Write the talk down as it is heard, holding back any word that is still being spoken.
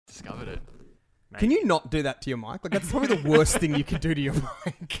discovered it. Mate. Can you not do that to your mic? Like, that's probably the worst thing you could do to your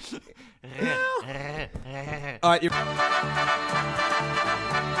mic. All right, And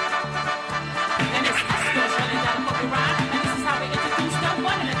it's still running down a fucking ride. And this is how we introduce them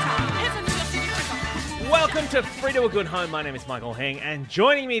one at a time. It's a New York City rhythm. Welcome to Free to a Good Home. My name is Michael Hing, and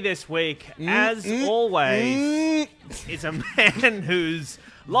joining me this week, as always, is a man who's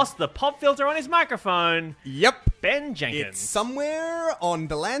lost the pop filter on his microphone. Yep. Ben Jenkins. It's somewhere on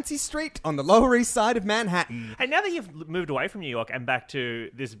Delancey Street on the Lower East Side of Manhattan. Hey, now that you've moved away from New York and back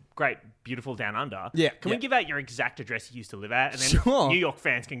to this great, beautiful Down Under, can we give out your exact address you used to live at? And then Sure. New York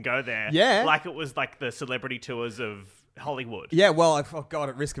fans can go there. Yeah. Like it was like the celebrity tours of Hollywood. Yeah, well,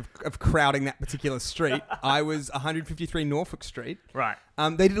 at risk of crowding that particular street, I was 153 Norfolk Street. Right.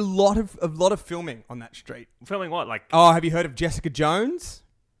 They did a lot of filming on that street. Filming what? Like, Oh, have you heard of Jessica Jones?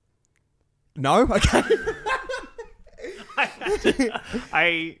 No? Okay.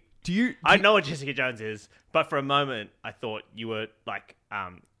 I Do know what Jessica Jones is, but for a moment I thought you were like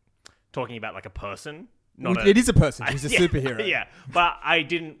talking about like a person. It is a person. She's a superhero. Yeah, but I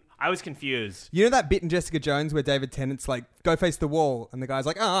didn't. I was confused. You know that bit in Jessica Jones where David Tennant's like, go face the wall, and the guy's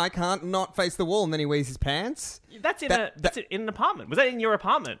like, oh, I can't not face the wall, and then he wears his pants? That's in in an apartment. Was that in your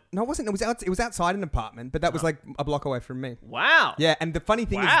apartment? No, it wasn't. It was outside an apartment, but that was like a block away from me. Wow. Yeah, and the funny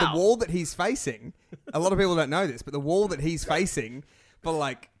thing is the Wow. wall that he's facing, a lot of people don't know this, but the wall that he's facing for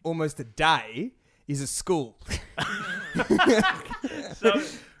like almost a day is a school. So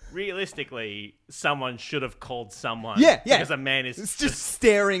realistically, someone should have called someone. Yeah. Because a man is It's just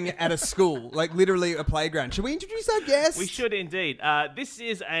staring at a school, like literally a playground. Should we introduce our guest? We should indeed. This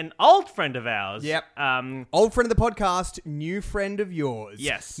is an old friend of ours. Yep. Old friend of the podcast, new friend of yours.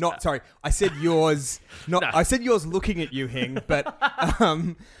 Yes. Sorry. I said yours. No. I said yours looking at you, Hing, but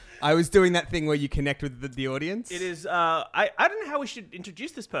I was doing that thing where you connect with the audience. It is. I don't know how we should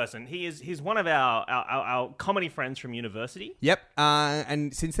introduce this person. He's one of our comedy friends from university. Yep.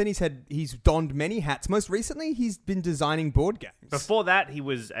 And since then he's donned many hats. Most recently, he's been designing board games. Before that, he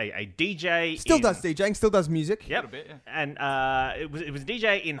was a DJ. Still does DJing. Still does music. Yep. A bit, yeah. And it was a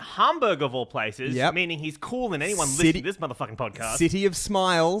DJ in Hamburg of all places. Yep. Meaning he's cooler than anyone listening to this motherfucking podcast. City of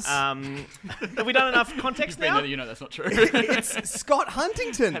Smiles. Have we done enough context now? You know that's not true. It's Scott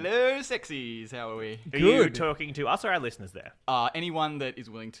Huntington. Hello, sexies. How are we? Are you Good. talking to us or our listeners there? Anyone that is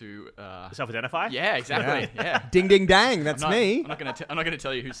willing to... Self-identify? yeah, exactly. Yeah. Ding ding dang. That's me. I'm not going to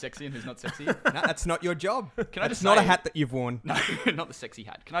tell you who's sexy and who's not sexy. No, that's not your job. Can I That's just not a say- hat that you've worn. No, not the sexy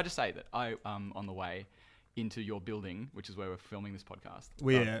hat. Can I just say that I on the way into your building, which is where we're filming this podcast,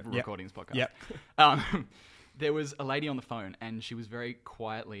 recording this podcast. Yep. There was a lady on the phone, and she was very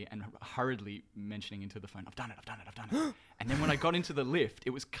quietly and hurriedly mentioning into the phone, I've done it. And then when I got into the lift, it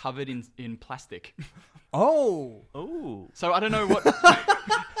was covered in plastic. Oh. Ooh. So I don't know what...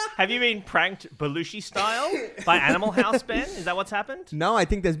 Have you been pranked Belushi style by Animal House, Ben? Is that what's happened? No, I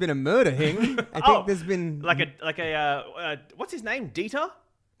think there's been a murder, Hing. I think there's been... like a what's his name? Dieter?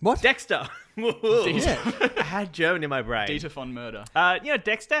 What? Dexter. Yeah. I had German in my brain. Dieter von Murder. You know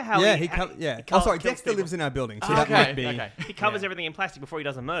Dexter? How Yeah, he Oh, sorry, kills Dexter people. lives in our building, so Oh, that okay, might be... okay. He covers everything in plastic before he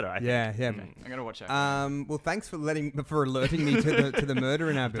does a murder, I think. Yeah. I'm going to watch out. Well, thanks for alerting me to the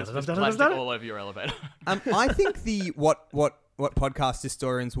murder in our building. Plastic all over your elevator. I think what podcast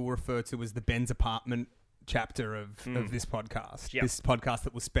historians will refer to as the Ben's Apartment chapter of this podcast, Yep. this podcast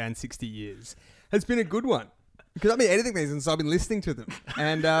that will span 60 years, has been a good one. Because I've been editing these and so I've been listening to them.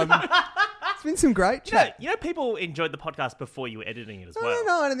 And it's been some great chat. You know, people enjoyed the podcast before you were editing it as well.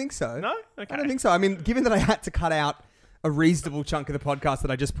 No, I don't think so. No? Okay. I don't think so. I mean, given that I had to cut out a reasonable chunk of the podcast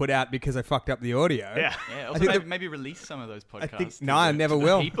that I just put out because I fucked up the audio. Yeah. Yeah, I also think maybe release some of those podcasts. I think to no, I the- never to the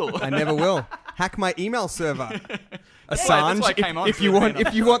will. people. I never will. Hack my email server. That's Assange, why I came on if for you the want, main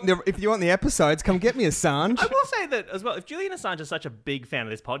if you want the episodes, come get me, Assange. I will say that as well. If Julian Assange is such a big fan of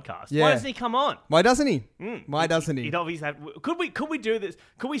this podcast, Yeah. why doesn't he come on? Why doesn't he? Why doesn't he? He'd obviously have, could we do this?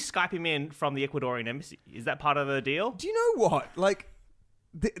 Could we Skype him in from the Ecuadorian embassy? Is that part of the deal? Do you know what? Like,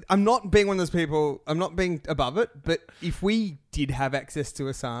 I'm not being one of those people. I'm not being above it. But if we did have access to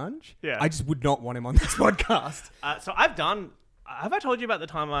Assange, Yeah. I just would not want him on this podcast. So have I told you about the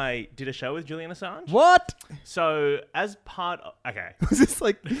time I did a show with Julian Assange? What? So as part of, okay. Was this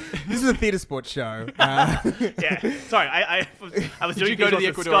like? This is a theatre sports show. Yeah. Sorry, I was Did doing you go to the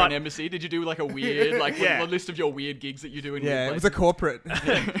things with Ecuadorian Scott. embassy? Did you do like a weird, like Yeah. a list of your weird gigs that you do in Yeah, it weird was a places? corporate.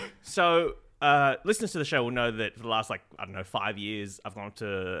 So listeners to the show will know that for the last 5 years, I've gone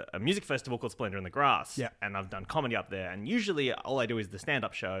to a music festival called Splendor in the Grass. Yeah. And I've done comedy up there. And usually all I do is the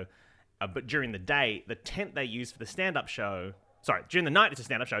stand-up show. But during the day, the tent they use for the stand-up show... Sorry, during the night it's a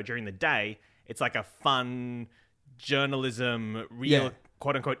stand-up show. During the day, it's like a fun journalism, real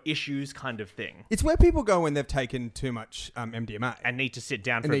quote unquote issues kind of thing. It's where people go when they've taken too much MDMA. And need to sit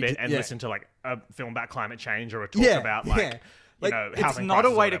down for And a need bit to- and yeah. listen to like a film about climate change or a talk Yeah, about yeah. like, Like, housing It's not a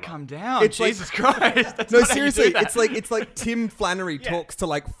prices or way to whatever. come down. It's like- Jesus Christ. That's No, not how you do seriously, that. it's like Tim Flannery talks to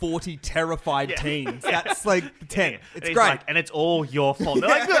like 40 terrified teens. That's like the 10. Yeah. It's And he's great. like, and it's all your fault. They're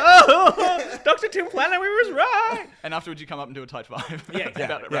like, oh, Dr. Tim Flannery was right. And afterwards, you come up and do a tight five. Yeah, exactly.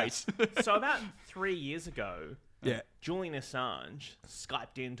 about a Yeah. race. So about 3 years ago, Yeah. Julian Assange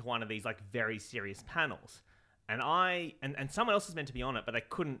Skyped into one of these like very serious panels. And and someone else was meant to be on it, but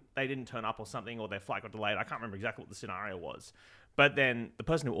they didn't turn up or something, or their flight got delayed. I can't remember exactly what the scenario was. But then the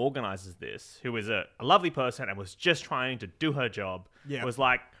person who organizes this, who was a lovely person and was just trying to do her job, Yeah. was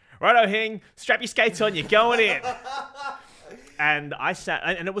like, righto, Hing, strap your skates on, you're going in. And I sat,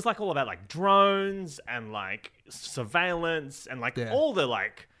 and it was like all about like drones and like surveillance and like Yeah. all the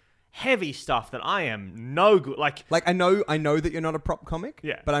like heavy stuff that I am no good. Like, Like I know that you're not a prop comic.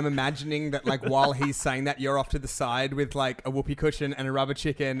 Yeah. But I'm imagining that like while he's saying that, you're off to the side with like a whoopee cushion and a rubber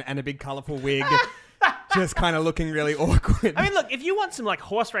chicken and a big colourful wig, just kind of looking really awkward. I mean, look, if you want some like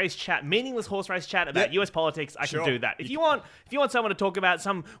horse race chat, meaningless horse race chat about Yeah. US politics, I Sure. can do that. If you want someone to talk about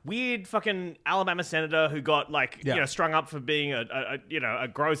some weird fucking Alabama senator who got like Yeah. strung up for being a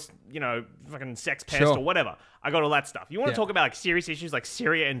gross fucking sex pest Sure. or whatever, I got all that stuff. You want to Yeah. talk about like serious issues like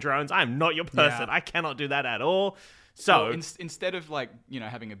Syria and drones? I am not your person. Yeah. I cannot do that at all. So Well, instead of like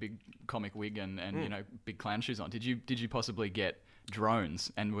having a big comic wig and big clown shoes on, did you possibly get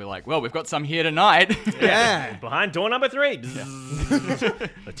drones? And we're like, well, we've got some here tonight. yeah. behind door number 3.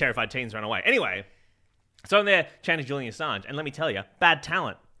 The terrified teens run away. Anyway, so I'm there chanting Julian Assange, and let me tell you, bad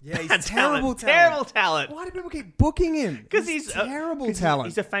talent. Yeah, he's Bad terrible talent. Terrible talent. Why do people keep booking him? Because he's terrible 'cause talent.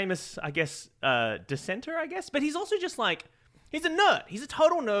 He's a famous, I guess, dissenter, I guess. But he's also just like, he's a nerd. He's a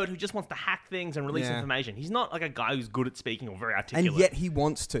total nerd who just wants to hack things and release Yeah. information. He's not like a guy who's good at speaking or very articulate. And yet he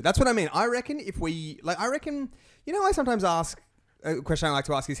wants to. That's what I mean. I reckon I sometimes ask, a question I like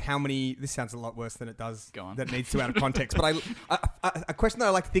to ask is how many, this sounds a lot worse than it does, Go on. that it needs to out of context, but a question that I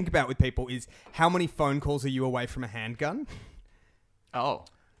like to think about with people is how many phone calls are you away from a handgun? Oh,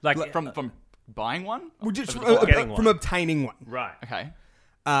 Like- from buying one? Well, just Over the top. Getting from one. obtaining one. Right. Okay.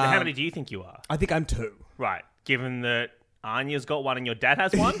 How many do you think you are? I think I'm 2. Right. Given that Anya's got one and your dad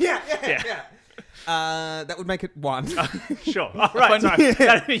has one? Yeah. That would make it 1. Sure. All right. Sorry.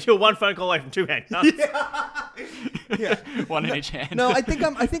 That means you're one phone call away from 2 handguns. One in each hand. No, I think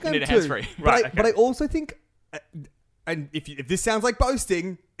I'm need a 2. hands-free. Right, But I also think, and if this sounds like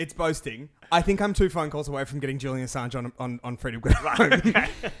boasting, it's boasting. I think I'm 2 phone calls away from getting Julian Assange on Freedom Good Home.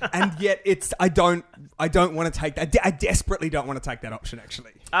 And yet I don't want to take that. I desperately don't want to take that option,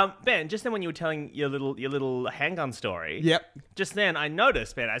 actually. Ben, just then when you were telling your little handgun story, Yep. just then I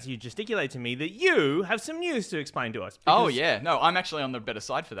noticed, Ben, as you gesticulate to me, that you have some news to explain to us. Oh because- yeah, no, I'm actually on the better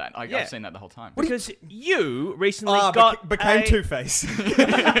side for that. Yeah. I've seen that the whole time. Because you recently got became a- Two-Face.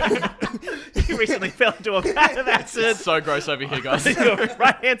 You recently fell into a vat of acid. It's so gross over here, guys. Your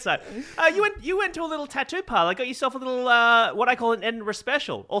right hand side. You went to a little tattoo parlor. Got yourself a little what I call an Edinburgh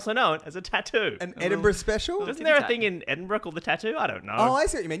special, also known as a tattoo. An Edinburgh special? Isn't there a tat. thing in Edinburgh called the tattoo? I don't know. Oh, I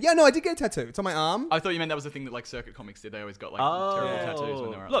see what you mean. Yeah, no, I did get a tattoo. It's on my arm. I thought you meant that was the thing that like circuit comics did. They always got like terrible tattoos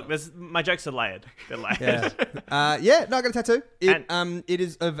when they were up Look, there. my jokes are layered. They're layered. Yeah. No, I got a tattoo. It And- it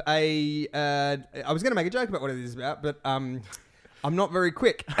is of a. I was going to make a joke about what it is about, but I'm not very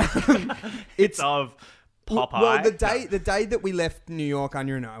quick. It's of Popeye. Well, the day that we left New York,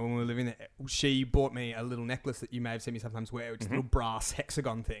 Anya and I, when we were living there, she bought me a little necklace that you may have seen me sometimes wear, which is a little brass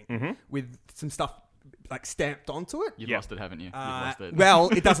hexagon thing with some stuff like stamped onto it. You've Yeah. lost it, haven't you? You've lost it. Well,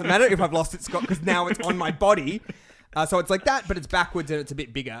 it doesn't matter if I've lost it, Scott, because now it's on my body. So it's like that, but it's backwards and it's a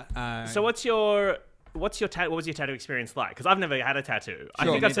bit bigger. So what was your tattoo experience like? Because I've never had a tattoo. I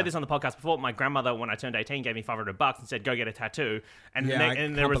Sure, think I've neither. said this on the podcast before. My grandmother, when I turned 18, gave me $500 and said, "Go get a tattoo." And Yeah, I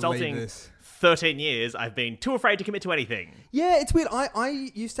in the can't resulting believe this. 13 years, I've been too afraid to commit to anything. Yeah, it's weird.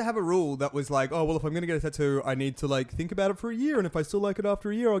 I used to have a rule that was like, oh, well, if I'm going to get a tattoo, I need to like think about it for a year, and if I still like it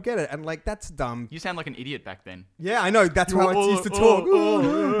after a year, I'll get it. And like, that's dumb. You sound like an idiot back then. Yeah, I know. That's how I used to talk.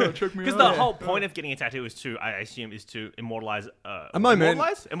 Because the whole point of getting a tattoo is to, I assume, is to immortalize A moment.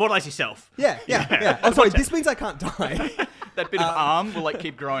 Immortalize yourself. Yeah. Oh, sorry. This means I can't die. That bit of arm will like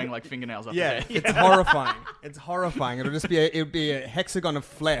keep growing like fingernails up Yeah, there. it's horrifying. It's horrifying. It'll just be a hexagon of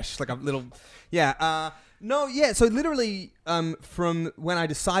flesh, like a little. Yeah. No. Yeah. So literally, from when I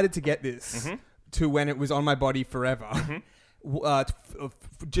decided to get this to when it was on my body forever,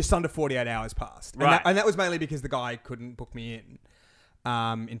 just under 48 hours passed. And Right. that was mainly because the guy couldn't book me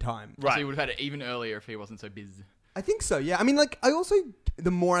in time. Right. So you would have had it even earlier if he wasn't so busy. I think so. Yeah. I mean, like, I also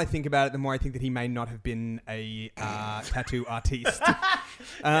the more I think about it, the more I think that he may not have been a tattoo artiste.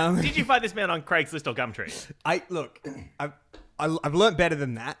 Did you find this man on Craigslist or Gumtree? I've learnt better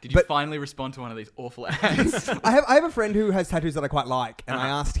than that. Did you finally respond to one of these awful ads? I have a friend who has tattoos that I quite like, and I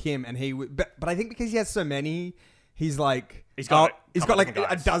asked him, and but I think because he has so many, he's like He's got like a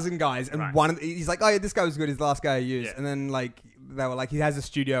guys. dozen guys, and Right. he's like, oh yeah, this guy was good. He's the last guy I used, Yeah. and then like they were like, he has a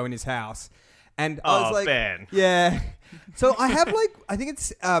studio in his house, and I was like, Ben. yeah. So I have like, I think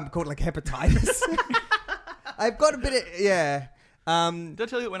it's called like hepatitis. I've got a bit of Did I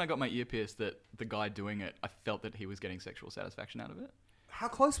tell you that when I got my ear pierced that the guy doing it, I felt that he was getting sexual satisfaction out of it? How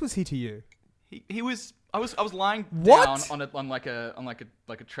close was he to you? He was. I was lying What? down on like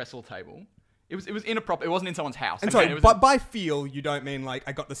a trestle table. It was inappropriate. It wasn't in someone's house. And I sorry, mean, it was but by feel, you don't mean like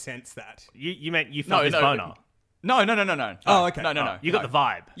I got the sense that. You meant you felt his no. boner. No. Oh, okay. No. You got the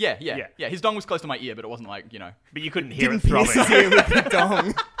vibe. Yeah. His dong was close to my ear, but it wasn't like, But you couldn't hear Didn't it pierce throbbing. his ear with the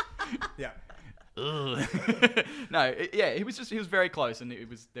dong. Yeah. No, he was very close, and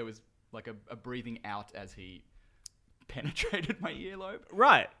there was like a breathing out as he penetrated my earlobe.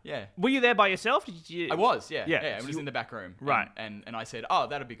 Right. Yeah. Were you there by yourself? Did you? I was, yeah. Yeah. Yeah, it was in the back room. Right. And I said, oh,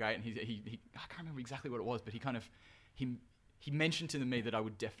 that'd be great. And he I can't remember exactly what it was, but he mentioned to me that I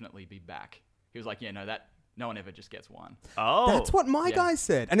would definitely be back. He was like, yeah, no one ever just gets one. Oh. That's what my Yeah. guy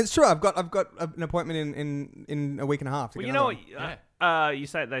said, and it's true. I've got an appointment in a week and a half. To Well, get you know another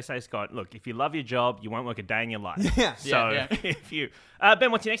what? They say, Scott, look, if you love your job, you won't work a day in your life. Yeah. So Yeah. if you,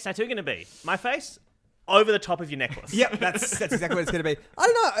 Ben, what's your next tattoo going to be? My face over the top of your necklace. Yep, that's exactly what it's going to be. I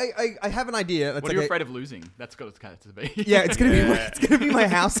don't know. I have an idea. That's What are you afraid of losing? That's got to be. Yeah, it's gonna be my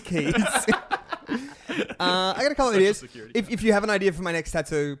house keys. I got a couple of ideas. security If you have an idea for my next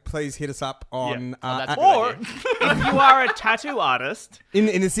tattoo, please hit us up on that's good. Or if you are a tattoo artist, in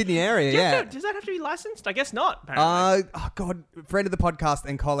the Sydney area. Yeah. does that have to be licensed? I guess not. Apparently. Oh God, friend of the podcast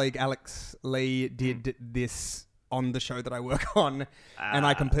and colleague Alex Lee did this on the show that I work on, and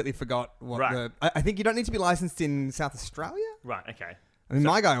I completely forgot what Right. I think you don't need to be licensed in South Australia. Right. Okay. I mean,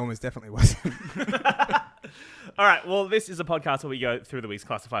 my guy almost definitely wasn't. All right. Well, this is a podcast where we go through the week's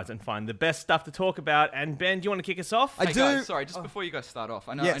classifieds and find the best stuff to talk about. And Ben, do you want to kick us off? I Hey do. guys, sorry, just before you guys start off,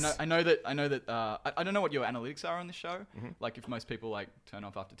 I Yes. know that I don't know what your analytics are on this show. Like if most people like turn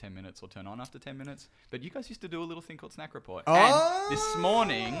off after 10 minutes or turn on after 10 minutes, but you guys used to do a little thing called Snack Report. Oh. And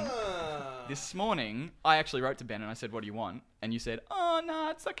this morning, I actually wrote to Ben and I said, "What do you want?" And you said, "Oh no,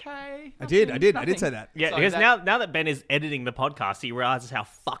 it's okay." I did Nothing." say that. Yeah, So because that- now that Ben is editing the podcast, he realizes how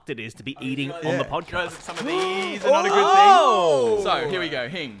fucked it is to be eating on the Yeah. podcast. Guys, some of these are not a good Oh! thing. So here we go.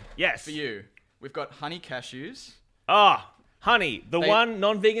 Hing. Yes. For you, we've got honey cashews. Oh, honey, the They- one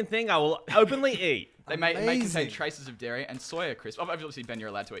non-vegan thing I will openly eat. They may contain Amazing. traces of dairy and soya crisp. Obviously, Ben, you're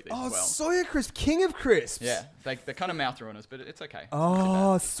allowed to eat these Oh, as well. soya crisp, king of crisps. Yeah, they're kind of mouth ruiners, but it's okay.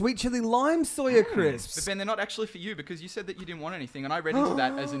 Oh, sweet chili lime soya But crisps. Ben, they're not actually for you because you said that you didn't want anything, and I read into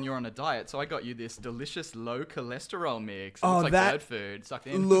that as in you're on a diet. So I got you this delicious low cholesterol mix. It Oh, looks like that bird food sucked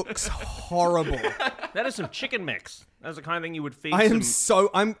in. Looks horrible. That is some chicken mix. That's the kind of thing you would feed I am some...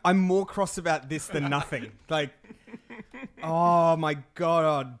 I'm more cross about this than nothing. Like, oh my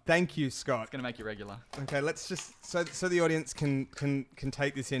god! Thank you, Scott. It's gonna make you regular. Okay, let's just so the audience can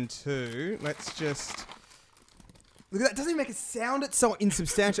take this in too. Let's just look at that. Doesn't even make a sound. It's so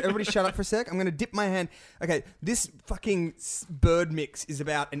insubstantial. Everybody, shut up for a sec. I'm gonna dip my hand. Okay, this fucking bird mix is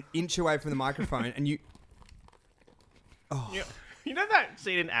about an inch away from the microphone, and you. You know that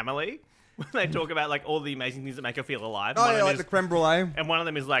scene in Amelie? When they talk about like all the amazing things that make her feel alive? Oh One of yeah, them like is- the creme brulee. and one of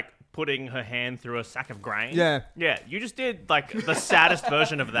them is like putting her hand through a sack of grain. Yeah. Yeah, you just did like the saddest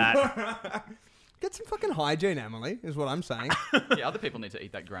version of that. Get some fucking hygiene, Emily, is what I'm saying. Yeah, other people need to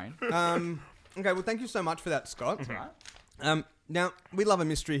eat that grain. Okay, well, thank you so much for that, Scott. Right? Now, we love a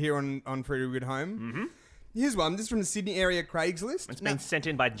mystery here on Free to Good Home. Mm-hmm. Here's one. This is from the Sydney area Craigslist. It's been sent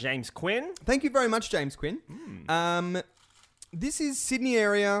in by James Quinn. Thank you very much, James Quinn. This is Sydney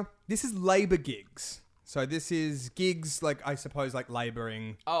area. This is labour gigs. So this is gigs, like, I suppose, like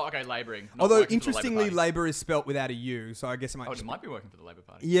labouring. Oh, okay, labouring. not Although, working for the Labour interestingly, Party. labour is spelt without a U, so I guess it might Oh, just it might be working for the Labour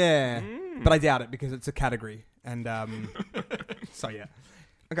Party. Yeah, but I doubt it because it's a category. And so, yeah.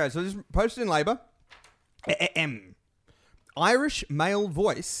 Okay, so this is posted in Labour. Irish male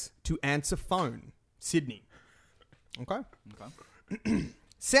voice to answer phone. Sydney. Okay. Okay.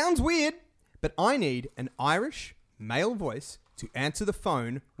 Sounds weird, but I need an Irish male voice to answer the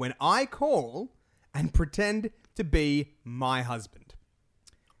phone when I call and pretend to be my husband.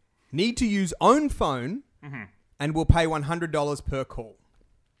 Need to use own phone and will pay $100 per call.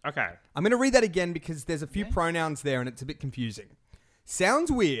 Okay. I'm going to read that again because there's a few pronouns there and it's a bit confusing.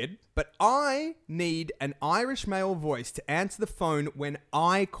 Sounds weird, but I need an Irish male voice to answer the phone when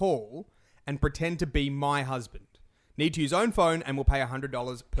I call and pretend to be my husband. Need to use own phone and we'll pay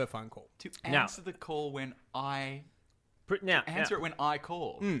 $100 per phone call. To Now- answer the call when I Now, answer it when I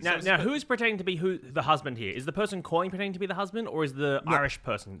call. now, who's pretending to be the husband here? Is the person calling pretending to be the husband, or is the Irish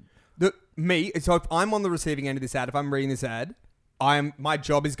person? So if I'm on the receiving end of this ad, if I'm reading this ad, my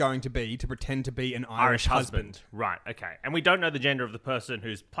job is going to be to pretend to be an Irish husband. Right, okay. And we don't know the gender of the person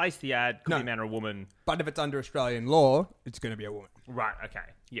who's placed the ad. Could No. be a man or a woman. But if it's under Australian law, it's going to be a woman. Right, okay.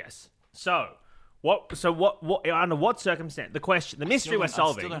 Yes. So, under what circumstance? The mystery we're I still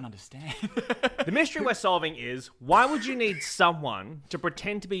solving. don't understand. The mystery we're solving is, why would you need someone to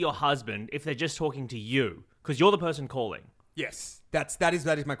pretend to be your husband if they're just talking to you? Because you're the person calling. Yes, that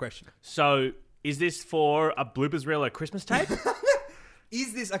is my question. So, is this for a bloopers reel or Christmas tape?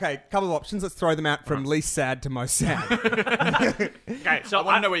 Is this okay? Couple of options. Let's throw them out from least sad to most sad. Okay, so I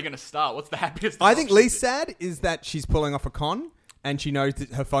want to know where you're going to start. What's the happiest? I think option? least sad is that she's pulling off a con and she knows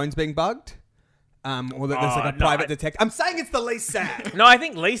that her phone's being bugged, or that there's like a no, private detective. I'm saying it's the least sad. No, I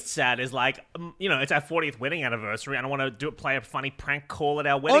think least sad is like, it's our 40th wedding anniversary, and I want to play a funny prank call at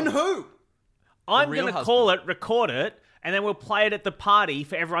our wedding. On who? I'm real going to call it, record it, and then we'll play it at the party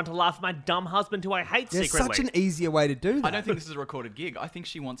for everyone to laugh at my dumb husband who I hate There's secretly. such an easier way to do that. I don't think this is a recorded gig. I think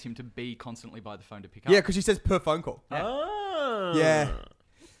she wants him to be constantly by the phone to pick up. Yeah, because she says per phone call. Oh. Yeah.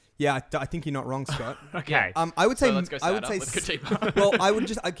 Yeah, I think you're not wrong, Scott. Okay. I would say. So let's go I would sadder. say. Let's go deeper. Well, I would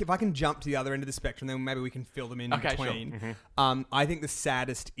just if I can jump to the other end of the spectrum, then maybe we can fill them in Okay, sure. between. I think the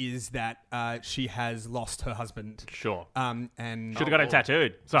saddest is that she has lost her husband. Sure. And Should have got it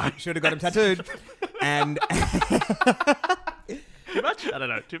tattooed. Sorry. should have got him tattooed, and Too much? I don't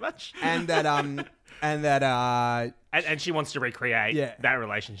know. Too much? and that And she wants to recreate Yeah. that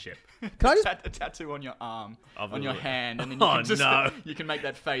relationship. can I just A tattoo on your arm, Of on your the- hand, and then you Oh, can just no. you can make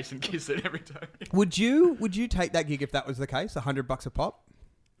that face and kiss it every time. would you take that gig if that was the case? $100 a pop.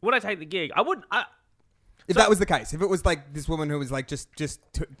 Would I take the gig? I wouldn't. If that was the case, if it was like this woman who was like, just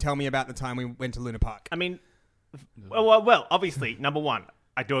tell me about the time we went to Luna Park. I mean, well, obviously, number one,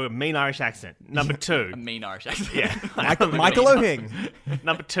 I do a mean Irish accent. Number two, A mean Irish accent. yeah. Michael O'Hing,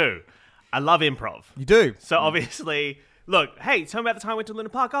 Number two, I love improv. you do. So obviously, look, hey, tell me about the time we went to Luna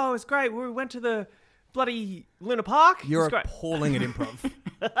Park. Oh, it was great. We went to the bloody Luna Park. You're it was great. appalling at improv.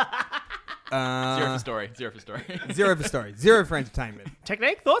 Zero for story. Zero for story. Zero for story. Zero for entertainment.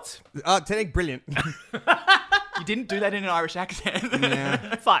 Technique, thoughts? Technique, brilliant. You didn't do that in an Irish accent.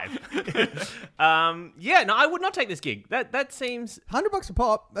 Yeah. 5. No, I would not take this gig. That seems. $100 a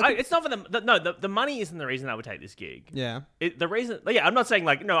pop. It's not for them. The money isn't the reason I would take this gig. Yeah. The reason, I'm not saying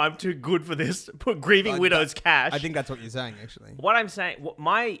like, no, I'm too good for this. Put grieving widows cash. I think that's what you're saying, actually. What I'm saying,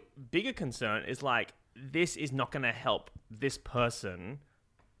 my bigger concern is like, this is not going to help this person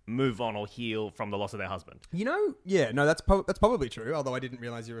move on or heal from the loss of their husband. You know, yeah, no, that's probably true. Although I didn't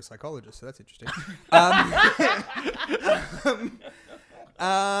realize you're a psychologist, so that's interesting.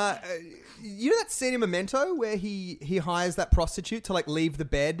 You know that scene in Memento where he hires that prostitute to like leave the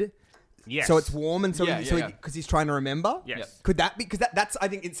bed, Yes. so it's warm, and so Yeah, yeah. because he's trying to remember. Yes. Yep. Could that be because that's I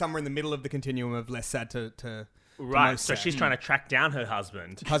think it's somewhere in the middle of the continuum of less sad to Right. most So sad. she's trying to track down her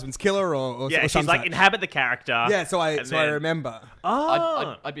husband. husband's killer or Yeah, or she's some like, such. inhabit the character. Yeah, so I and I then- remember.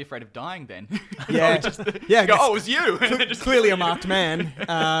 Oh. I'd be afraid of dying then. Yeah, yeah. Go, 'cause oh, it was you. And then just- clearly a marked man.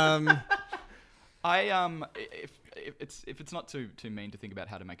 If it's not too mean to think about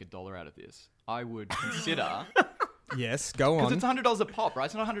how to make $1 out of this, I would consider Yes, go because on. it's $100 a pop, right?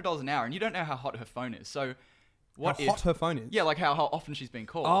 It's not $100 an hour, and you don't know how hot her phone is. So, what How if hot her phone is. Yeah, like how often she's been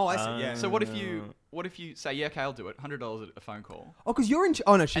called. Oh, I see. Yeah. So what if you say, yeah, okay, I'll do it, $100 a phone call, Oh, because you're in.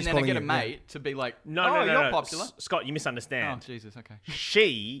 Oh no, she's and then I calling get a you, mate to be like, No, oh, no, you're no. popular. Scott, you Oh, misunderstand. Jesus, okay.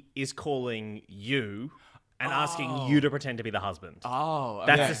 She is calling you and asking you to pretend to be the husband. Oh,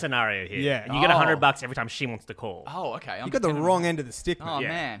 That's okay. the scenario here. Yeah. And you get Oh. $100 every time she wants to call. Oh, okay. You got the wrong end of the stick, Oh man. Yeah.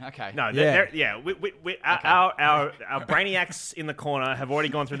 man, okay. No, Yeah. our brainiacs in the corner have already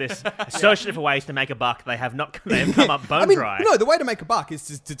gone through this search different ways to make a buck. They have come up bone I mean, dry. no, the way to make a buck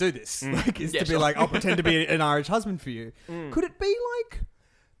is to do this. Like, is Yeah, to be sure. like, I'll pretend to be an Irish husband for you. Could it be like?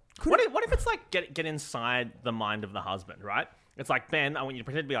 What if it's like get inside the mind of the husband, right? It's like, Ben, I want you to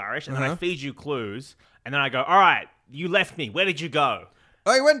pretend to be Irish, and then I feed you clues, and then I go, all right, you left me. Where did you go?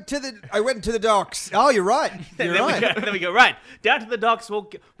 I went to the docks. Oh, you're right. You're then, right. then we go, right, down to the docks,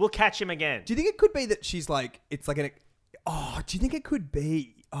 we'll catch him again. Do you think it could be that she's like, it's like an? Oh, do you think it could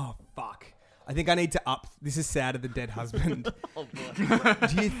be? Oh, fuck. I think I need to up. This is sadder than dead husband. Oh, boy.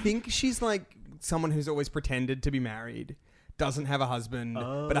 Do you think she's like someone who's always pretended to be married? doesn't have a husband,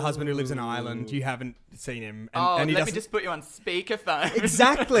 but a husband who lives in Ireland. You haven't seen him. And, Oh, and he let me doesn't- just put you on speakerphone.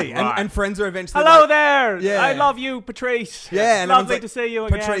 Exactly. Right. And friends are eventually Hello like, there. Yeah. I love you, Patrice. Yeah, and lovely everyone's to like, see you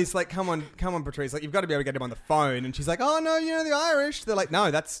again. Patrice, like, come on, Patrice. Like, you've got to be able to get him on the phone. And she's like, oh, no, you know, the Irish. They're like, no,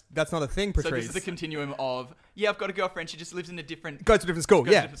 that's not a thing, Patrice. So this is the continuum of, yeah, I've got a girlfriend. She just lives in a different... Goes to a different school, Goes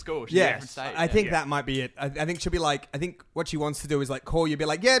to a yeah. different school. She's in a Yeah, different state. I Yeah. think Yeah. that might be it. I think she'll be like, I think what she wants to do is like call you, be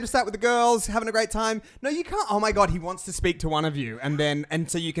like, yeah, just out with the girls, having a great time. No, you can't. Oh my God, he wants to speak to one of you.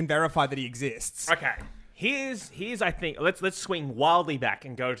 And so you can verify that he exists. Okay. Here's I think let's swing wildly back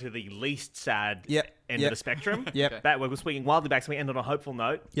and go to the least sad Yep. end Yep. of the spectrum. Yep. Okay. That we're swinging wildly back, so we end on a hopeful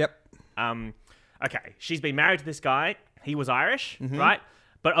note. Yep. Okay, she's been married to this guy. He was Irish, Mm-hmm. right?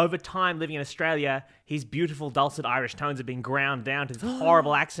 But over time, living in Australia, his beautiful dulcet Irish tones have been ground down to this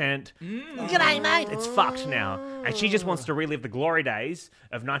horrible accent. G'day, mate. It's fucked now, and she just wants to relive the glory days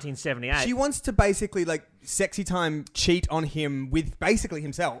of 1978. She wants to basically like sexy time cheat on him with basically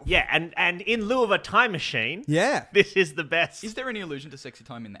himself. Yeah, and in lieu of a time machine, Yeah. this is the best. Is there any allusion to sexy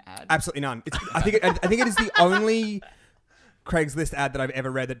time in the ad? Absolutely none. I think it is the only Craigslist ad that I've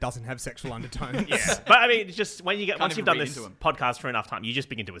ever read that doesn't have sexual undertones. Yeah, but I mean, it's just once Can't you've even done read this into 'em. podcast for enough time, you just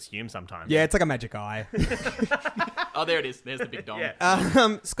begin to assume sometimes. Yeah, it's like a magic eye. Oh, there it is. There's the big dong.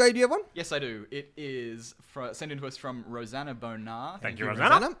 Yeah. Scotty, do you have one? Yes, I do. It is sent in to us from Rosanna Bonar. Thank you, Rosanna.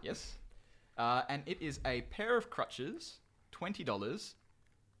 Rosanna. Yes. And it is a pair of crutches, $20,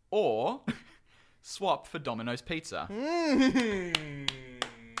 or swap for Domino's Pizza.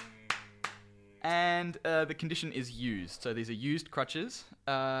 And the condition is used. So these are used crutches.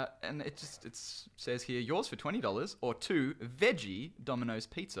 And it says here, yours for $20 or 2 veggie Domino's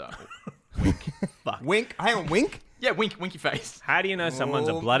Pizza. Wink. Hang on, wink. Yeah, winky face. How do you know someone's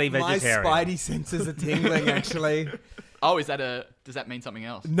a Oh, bloody vegetarian? My spidey senses are tingling, actually. Oh, does that mean something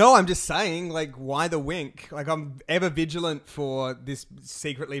else? No, I'm just saying, like, why the wink? Like, I'm ever vigilant for this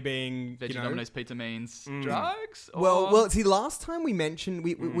secretly being, Veggie you know... Domino's Pizza means drugs? Or... Well, see, last time we mentioned,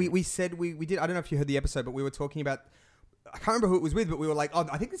 we said we did, I don't know if you heard the episode, but we were talking about, I can't remember who it was with, but we were like, oh,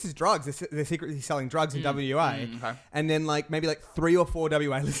 I think this is drugs. They're secretly selling drugs in WA. okay. And then, like, maybe like 3 or 4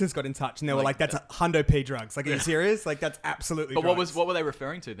 WA listeners got in touch and they were like, that's a hundo P drugs. Like, are you serious? Like, that's absolutely But drugs. what were they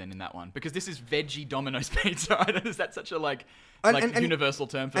referring to then in that one? Because this is veggie Domino's Pizza. Right? Is that such a And- universal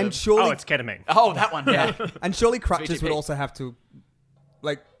term for? And surely, Oh, it's ketamine. Oh, that one. Yeah. and surely crutches VGP. would also have to,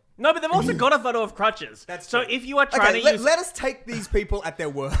 like... No, but they've also got a photo of crutches. That's so true. if you are trying Okay, to use, let us take these people at their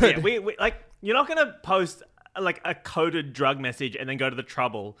word. yeah, we like you're not going to post like a coded drug message and then go to the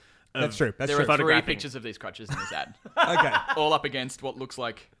trouble. Of That's true. That's There true. are 3 photographing. pictures of these crutches in this ad, Okay. all up against what looks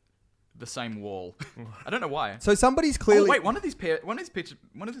like the same wall. I don't know why. So somebody's clearly... Oh wait, one of these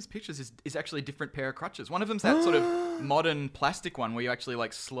pictures is actually a different pair of crutches. One of them's that sort of modern plastic one where you actually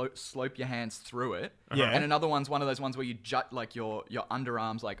like slope your hands through it. Yeah. And another one's one of those ones where you jut like your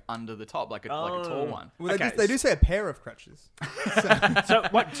underarms like under the top, like a tall one. Well, Okay. they do say a pair of crutches. So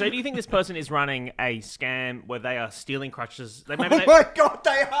what? So do you think this person is running a scam where they are stealing crutches? They, Oh my God,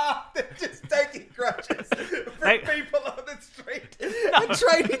 they are! They're just taking crutches from They- people on the street and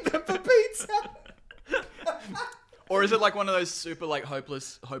trading them for pizza. Or is it like one of those super like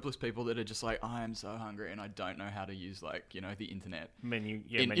hopeless people that are just like, I am so hungry and I don't know how to use like, you know, the internet. menu,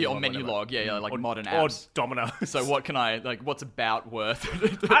 Or menu log, like modern or apps. Domino's. So what can I like? What's about worth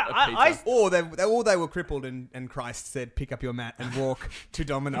a I- pizza? Or they were crippled and Christ said, pick up your mat and walk to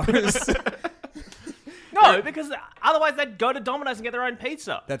Domino's. No, because otherwise they'd go to Domino's and get their own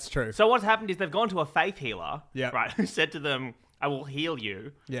pizza. That's true. So what's happened is they've gone to a faith healer, Yeah. right? Who said to them, "I will heal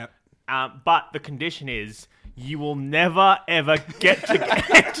you, Yeah. but the condition is you will never ever get to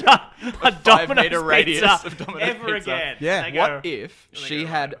enter a Domino's 5-meter radius pizza of Domino's ever pizza. again." Yeah. And they What go, if they she go,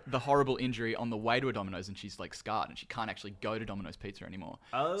 had the horrible injury on the way to a Domino's and she's like scarred and she can't actually go to Domino's Pizza anymore?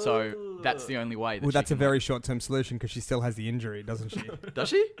 So that's the only way. That Well, she that's a can, very short-term solution because she still has the injury, doesn't she? Does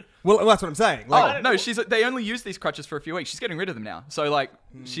she? Well, that's what I'm saying. Like, Oh no, they only use these crutches for a few weeks. She's getting rid of them now. So like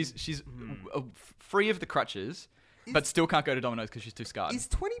she's free of the crutches, but still can't go to Domino's because she's too scarred. is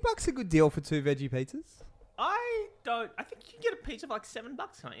 $20 a good deal for 2 veggie pizzas? I think you can get a pizza for like $7,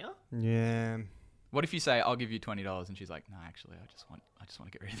 can't you? Yeah. What if you say I'll give you $20 and she's like, no, actually, I just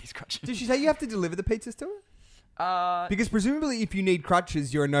want to get rid of these crutches. Did she say you have to deliver the pizzas to her? Because presumably, if you need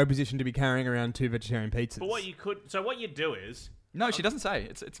crutches, you're in no position to be carrying around 2 vegetarian pizzas. But what you do is no, she doesn't say.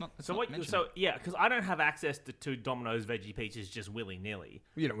 It's not. It's so not what mentioned. so yeah, because I don't have access to Domino's veggie pizzas just willy nilly.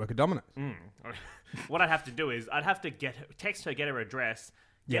 You don't work at Domino's. What I'd have to do is I'd have to text her, get her address,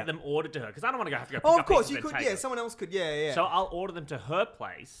 get Yeah. them ordered to her because I don't want to have to go. Pick Oh, up of course pizzas you and could. take Yeah, them. someone else could. Yeah. So I'll order them to her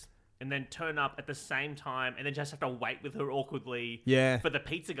place and then turn up at the same time, and then just have to wait with her awkwardly. Yeah. For the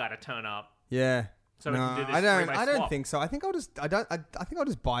pizza guy to turn up. Yeah. So we No, can do this I don't. three-way I don't swap. think so. I think I'll just. I think I'll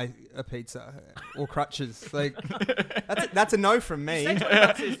just buy a pizza or crutches. Like that's a no from me.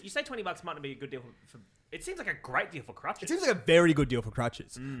 You say $20 might not be a good deal for. It seems like a great deal for crutches. It seems like a very good deal for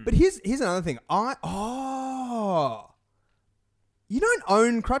crutches. But here's another thing. You don't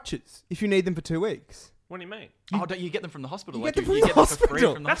own crutches if you need them for 2 weeks. What do you mean? Oh, don't you get them from the hospital? You Like, get them from you the get them for free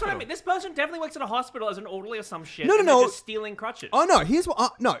hospital. from the That's what I hospital. mean. This person definitely works at a hospital as an orderly or some shit. No, and no. they're just stealing crutches. Oh no! Here's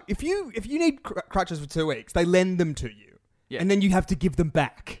what. No, if you need crutches for 2 weeks, they lend them to you, Yeah. and then you have to give them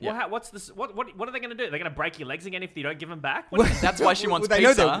back. Well, what's this? What are they going to do? They're going to break your legs again if you don't give them back? What do you- That's why she wants Well, they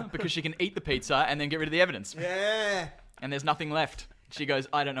know pizza, because she can eat the pizza and then get rid of the evidence. Yeah. And there's nothing left. She goes,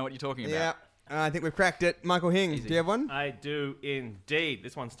 I don't know what you're talking about. Yeah. I think we've cracked it. Michael Hing, do you have one? I do indeed.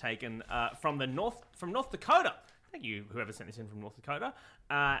 This one's taken from North Dakota. Thank you, whoever sent this in from North Dakota.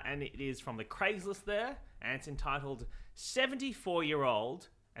 And it is from the Craigslist there, and it's entitled 74-year-old,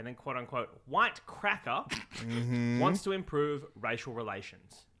 and then quote-unquote, white cracker wants to improve racial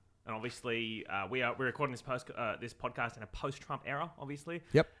relations. And obviously, we're recording this podcast in a post-Trump era, obviously.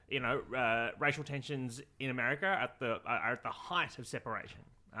 Yep. You know, racial tensions in America are at the height of separation.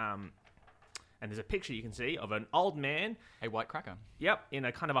 And there's a picture you can see of an old man, Hey, white cracker. yep, in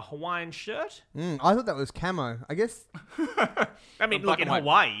a kind of a Hawaiian shirt. I thought that was camo. I guess. I mean, black look, in and white.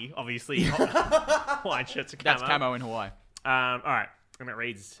 Hawaii, obviously, Hawaiian shirts are camo. That's camo in Hawaii. All right, and it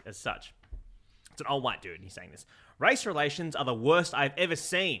reads as such. It's an old white dude, and he's saying this. Race relations are the worst I've ever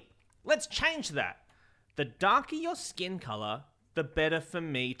seen. Let's change that. The darker your skin color, the better for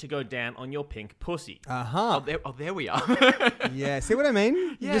me to go down on your pink pussy. There we are. Yeah. See what I mean?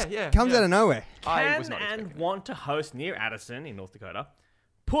 It Yeah, just yeah, comes yeah. out of nowhere. I was Can not and expecting want to host near Addison in North Dakota.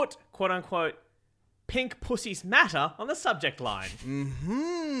 Put, quote unquote, pink pussies matter on the subject line.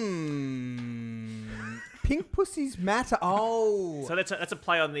 Pink pussies matter. Oh. So that's a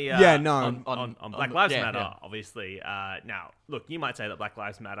play on the Yeah, no. on Black the- Lives yeah, Matter, yeah. obviously. Now, look, you might say that Black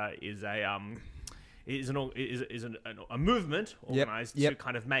Lives Matter is a movement organized yep. to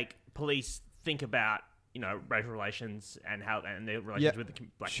kind of make police think about racial relations and their relations Yep. with the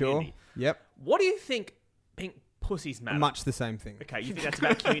black Sure. community. Yep. What do you think pink pussies matter? Much the same thing. Okay, you think that's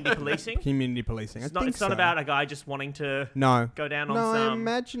about community policing? Community policing. It's I not. think It's not so. about a guy just wanting to No. go down on No, I some.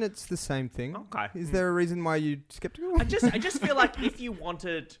 imagine it's the same thing. Okay. Is there a reason why you're skeptical? I just feel like if you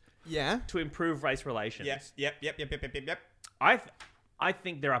wanted yeah. to improve race relations, Yep. I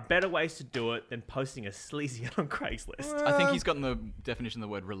think there are better ways to do it than posting a sleazy ad on Craigslist. I think he's gotten the definition of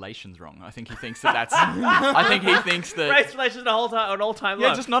the word relations wrong. I think he thinks that that's... I think he thinks that... Race relations an all-time low.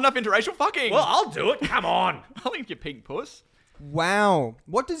 Yeah, just not enough interracial fucking. Well, I'll do it. Come on. I'll eat your pink puss. Wow.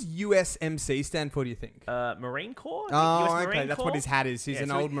 What does USMC stand for, do you think? Marine Corps? Oh, US okay. Marine That's Corps? what his hat is. He's Yeah, an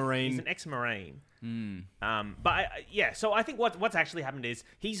so old Marine. He's an ex-Marine. So I think what's actually happened is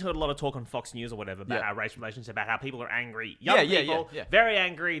he's heard a lot of talk on Fox News or whatever about Yeah. how race relations, about how people are angry, young Yeah, people, yeah. very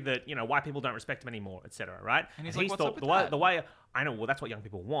angry that white people don't respect him anymore, etc. Right? And he's like, "What's up with the way, that?" the way I know, well, that's what young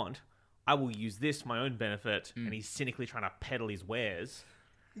people want. I will use this for my own benefit, and he's cynically trying to peddle his wares.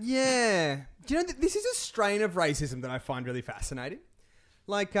 Yeah. Do you know, this is a strain of racism that I find really fascinating.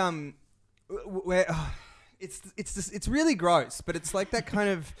 Like, where it's really gross, but it's like that kind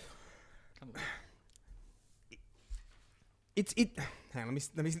of. Hang on,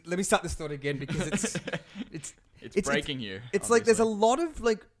 let me start this thought again because It's breaking you. It's like there's a obviously. lot of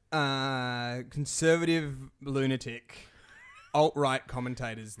like conservative lunatic alt-right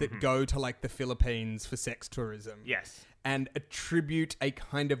commentators that go to like the Philippines for sex tourism. Yes. And attribute a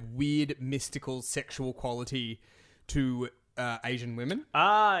kind of weird mystical sexual quality to Asian women.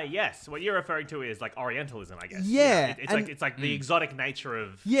 Yes. What you're referring to is like Orientalism, I guess. Yeah, It's like the exotic nature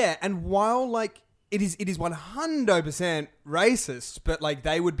of. Yeah, and while like it is 100% racist, but like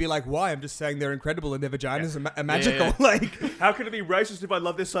they would be like, "Why? I'm just saying they're incredible and their vaginas are magical." yeah. Like, How can it be racist if I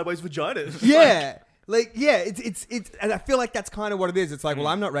love their sideways vaginas? yeah. It's and I feel like that's kind of what it is. It's like, well,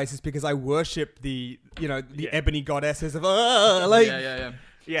 I'm not racist because I worship the ebony goddesses of Yeah.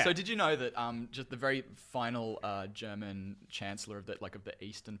 Yeah. So did you know that just the very final German chancellor of the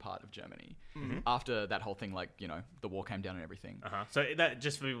eastern part of Germany, after that whole thing, the war came down and everything. So that,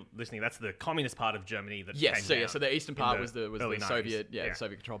 just for you listening, that's the communist part of Germany that Yes, came down so the eastern in part was the early 90s. Soviet, the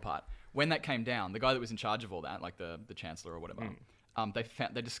Soviet control part. When that came down, the guy that was in charge of all that, like the chancellor or whatever,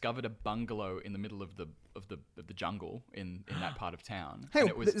 they discovered a bungalow in the middle of the jungle in that part of town. Hey, And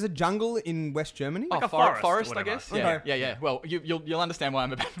it was there's a jungle in West Germany. a forest or I whatever. guess. Okay. Yeah. Well, you'll understand why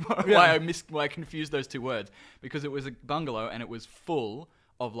why I confused those two words, because it was a bungalow and it was full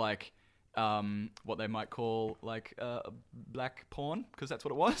of like what they might call like black porn, because that's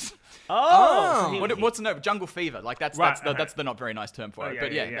what it was. Oh, so What's the name? Jungle fever. Like that's Right, that's the not very nice term for it. yeah,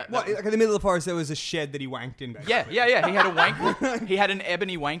 But yeah, yeah, yeah. that- What, like in the middle of the forest, there was a shed that he wanked in. Basically. yeah. He had a wank. He had an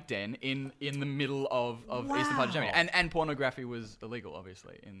ebony wank den in the middle of eastern part of Germany, and pornography was illegal,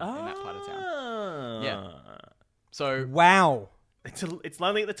 obviously, in that part of town. Yeah. So Wow. It's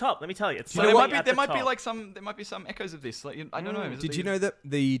lonely at the top. Let me tell you. It's so lonely there at the might be top. like some echoes of this. Like, I don't know. Did you know that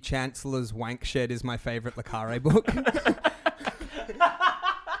the Chancellor's Wank Shed is my favourite Le Carre book?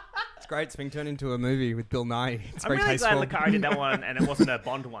 It's great. It's being turned into a movie with Bill Nye. It's I'm very really tasteful. glad Le Carre did that one, and it wasn't a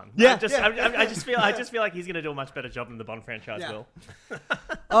Bond one. Yeah, I just feel like he's going to do a much better job than the Bond franchise Yeah. will.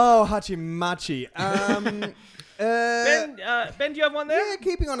 Oh, Hachimachi. Ben, do you have one there? Yeah,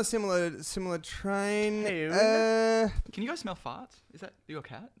 keeping on a similar train. Hey, Can you guys smell farts? Is that your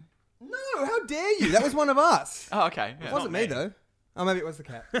cat? No, how dare you? That was one of us. Oh, okay. Yeah. It wasn't me, though. Oh, maybe it was the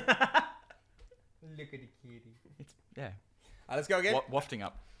cat. Look at the kitty. Yeah. Let's go again. Wafting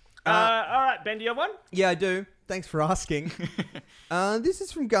up. All right, Ben, do you have one? Yeah, I do. Thanks for asking. This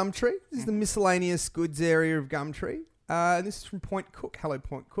is from Gumtree. This is the miscellaneous goods area of Gumtree. This is from Point Cook. Hello,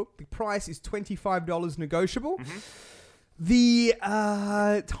 Point Cook. The price is $25 negotiable. Mm-hmm. The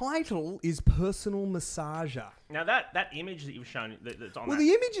title is Personal Massager. Now, that image that you've shown that's on Well, that. the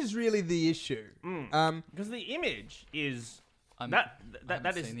image is really the issue. Because the image is... I That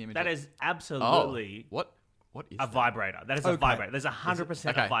haven't seen the image is yet. absolutely What is a that? vibrator. That is a Okay. vibrator. There's 100%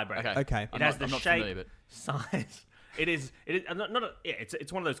 Okay, a vibrator. Okay. It has I'm the not shape, familiar, but- size. It is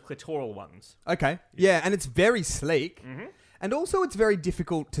it's one of those clitoral ones. Okay. Yeah, and it's very sleek. Mm-hmm. And also, it's very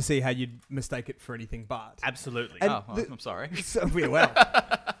difficult to see how you'd mistake it for anything but. Absolutely. And Oh, well, I'm sorry. So, yeah, well.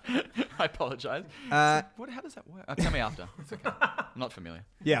 I apologize. Uh, How does that work? Tell me after. It's okay. I'm not familiar.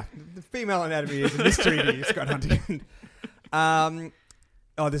 Yeah, the female anatomy is a mystery to you, Scott Huntington.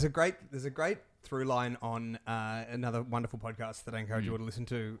 There's a great through line on another wonderful podcast that I encourage you all to listen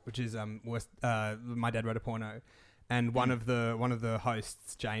to, which is My Dad Wrote a Porno, and one of the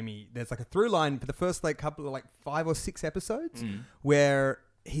hosts, Jamie. There's like a through line for the first like couple of like 5 or 6 episodes where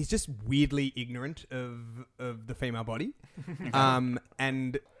he's just weirdly ignorant of the female body,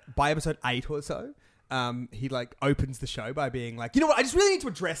 and by episode 8 or so. He like opens the show by being like, you know what? I just really need to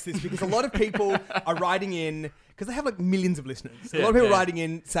address this because a lot of people are writing in because they have like millions of listeners. A lot of people writing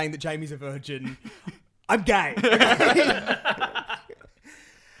in saying that Jamie's a virgin. I'm gay.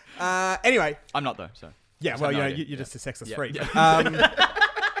 Anyway, I'm not though. So yeah. Just Well, have you no know, idea. you're just a sexless Yeah. freak.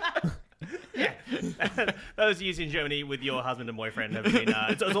 Yeah. Those years in Germany with your husband and boyfriend have been...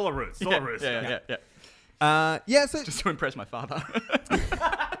 it's all a ruse. It's all a ruse. Yeah. So Just to impress my father.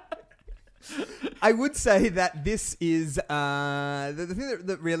 I would say that this is the thing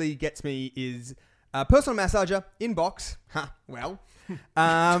that really gets me is personal massager in box. Well,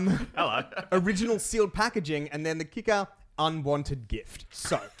 Hello. original sealed packaging, and then the kicker, unwanted gift.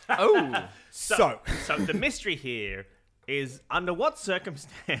 So So the mystery here is under what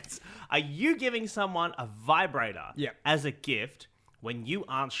circumstance are you giving someone a vibrator Yeah. as a gift when you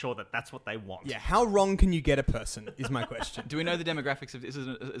aren't sure that that's what they want? yeah, how wrong can you get a person is my question. Do we know the demographics of this?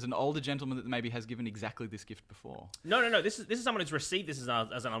 Is an older gentleman that maybe has given exactly this gift before? No. This is someone who's received this as an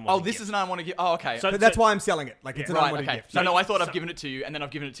unwanted Oh, this gift. is an unwanted gift. Oh, okay. So- But that's why I'm selling it. Like, it's an right. unwanted Okay. gift. No, I thought so- I've given it to you, and then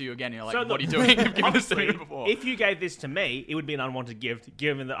I've given it to you again. And you're like, So what are you look, doing? I've given this to obviously, you before. If you gave this to me, it would be an unwanted gift,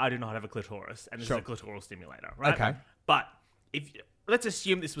 given that I do not have a clitoris, and this Sure. is a clitoral stimulator, right? Okay. But let's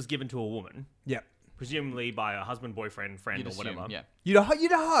assume this was given to a woman, Yeah. presumably by a husband, boyfriend, friend, You'd or assume, whatever. yeah.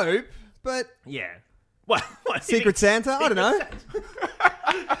 You'd hope, but Yeah. What? Secret Santa? I don't know.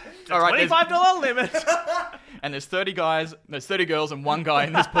 All right. there's- $25 limit. And there's 30 guys, there's 30 girls, and one guy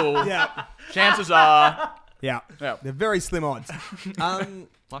in this pool. Yeah. Chances are, Yeah. Yeah. They're very slim odds.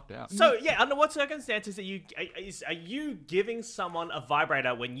 lucked out. So yeah, under what circumstances are you giving someone a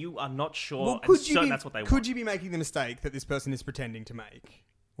vibrator when you are not sure Well, and certain that's what they could want? you be making the mistake that this person is pretending to make?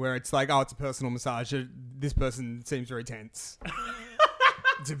 Where it's like, oh, it's a personal massager. This person seems very tense.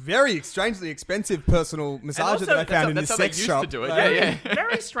 It's a very strangely expensive personal massager also, that I found in That's this how they sex used shop. to do it. Like, Yeah.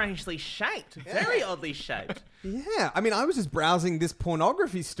 Very strangely shaped. Very oddly shaped. Yeah. I mean, I was just browsing this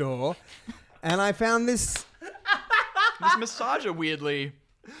pornography store, and I found this. This massager weirdly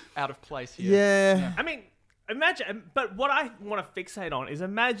out of place here. Yeah. I mean, imagine. But what I want to fixate on is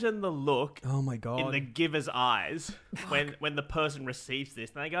imagine the look Oh my god. in the giver's eyes when the person receives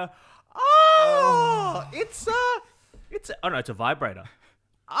this, and they go, "Oh, it's a oh no, it's a vibrator."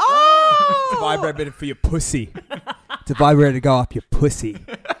 Oh, It's a vibrator for your pussy. It's a vibrator to go up your pussy.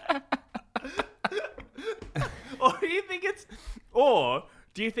 Or do you think it's, or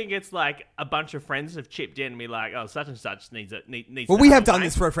Do you think it's like a bunch of friends have chipped in and be like, oh, such and such needs needs? Well, to we have have a done wank?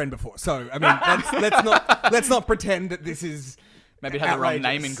 this for a friend before, so I mean, let's not pretend that this is Maybe it had the wrong outrageous.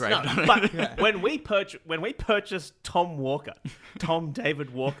 name engraved on it. But when we purchased Tom David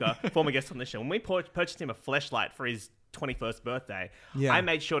Walker, former guest on the show, when we purchased him a fleshlight for his 21st birthday, Yeah. I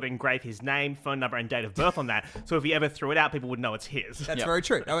made sure to engrave his name, phone number, and date of birth on that, so if he ever threw it out, people would know it's his. That's Yep. very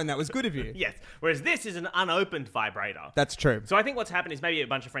true. Oh, and that was good of you. Yes. Whereas this is an unopened vibrator. That's true. So I think what's happened is maybe a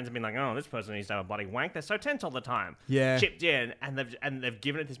bunch of friends have been like, "Oh, this person needs to have a bloody wank. They're so tense all the time." Yeah. Chipped in, and they've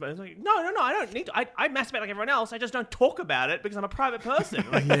given it this. It's like, no, I don't need to. I masturbate like everyone else. I just don't talk about it because I'm a private person.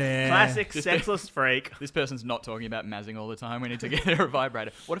 Like, Yeah. classic sexless freak. This person's not talking about mazzing all the time. We need to get her a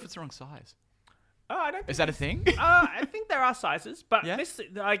vibrator. What if it's the wrong size? Oh, I don't. Is that a thing? I think there are sizes, but Yeah? this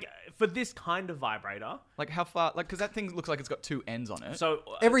like for this kind of vibrator. Like how far? Like because that thing looks like it's got two ends on it. So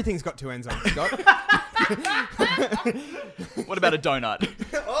Everything's got two ends on it, Scott. What about a donut?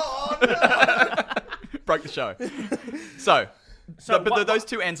 Broke the show. So, those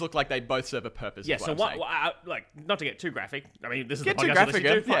two ends look like they both serve a purpose. yeah, is so what I'm saying. like not to get too graphic. I mean, this is Get the too podcast you're graphic,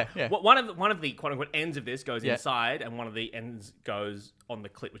 listening to. yeah, Fine. yeah. One of the quote unquote ends of this goes Yeah. inside, and one of the ends goes on the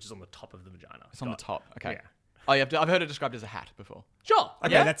clit, which is on the top of the vagina. It's on the top. Okay. Yeah. Oh, yeah, I've heard it described as a hat before. Sure.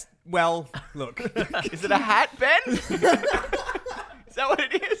 Okay, Yeah? that's well. Look, Is it a hat, Ben? Is that what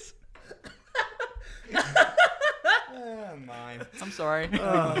it is? oh, mine. I'm sorry.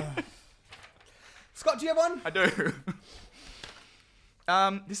 Scott, do you have one? I do.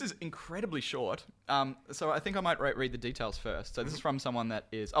 This is incredibly short. So I think I might read the details first. So this is from someone that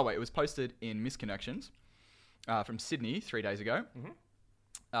is... Oh, wait. It was posted in Misconnections from Sydney 3 days ago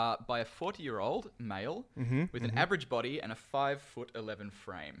by a 40-year-old male with an average body and a 5'11"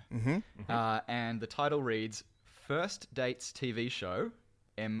 frame. And the title reads, First Dates TV Show,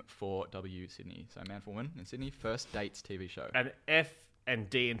 M4W Sydney. So man for woman in Sydney, First Dates TV Show. And F and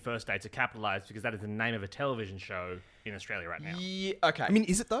D in first dates are capitalized because that is the name of a television show in Australia right now. Yeah, okay. I mean,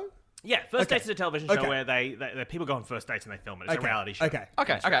 is it though? Yeah, First Okay. Dates is a television show Okay. where they people go on first dates and they film it. It's a reality show. Okay.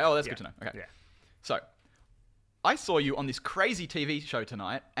 Okay. Oh, that's Yeah. good to know. Okay. Yeah. So, I saw you on this crazy TV show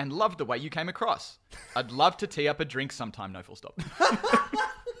tonight and loved the way you came across. I'd love to tee up a drink sometime. No full stop.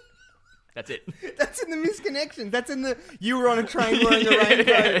 That's it. That's in the misconnection. That's in the you were on a train wearing a raincoat.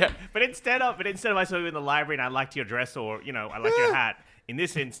 Yeah. But instead of I saw you in the library and I liked your dress or I liked your hat. In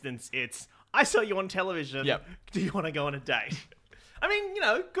this instance, it's I saw you on television. Yep. Do you want to go on a date? I mean,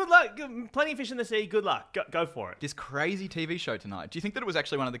 good luck. Plenty of fish in the sea. Good luck. Go for it. This crazy TV show tonight. Do you think that it was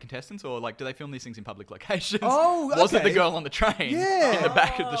actually one of the contestants, or like, do they film these things in public locations? Oh, Was it okay. the girl on the train? Yeah. In the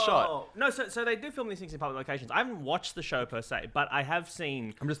back of the shot. Oh. No, so they do film these things in public locations. I haven't watched the show per se, but I have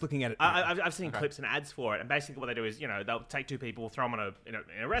seen. I'm just looking at it. I've seen clips and ads for it, and basically what they do is, they'll take two people, throw them on in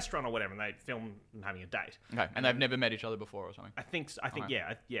a restaurant or whatever, and they film them having a date. Okay, and they've never met each other before or something. I think, Okay.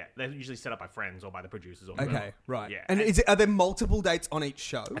 yeah. They're usually set up by friends or by the producers or Okay, whoever. right. Yeah, And are there multiple dates on each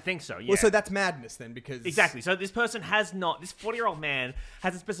show? I think so. Yeah. Well, so that's madness then, because Exactly. So this person has not. This 40-year-old man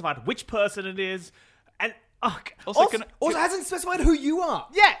hasn't specified which person it is, and Also, also hasn't specified who you are.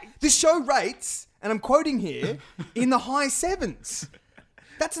 yeah. This show rates, and I'm quoting here, in the high sevens.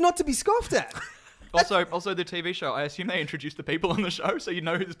 That's not to be scoffed at. Also, the TV show. I assume they introduced the people on the show, so you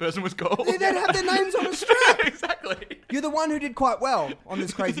know who this person was called. They don't have their names on a strap. Exactly. You're the one who did quite well on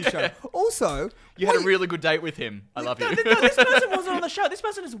this crazy show. Also, You had a really good date with him. I love you. No, this person wasn't on the show. This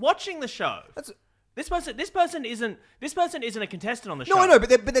person is watching the show. That's- This person isn't a contestant on the show. no, I know, but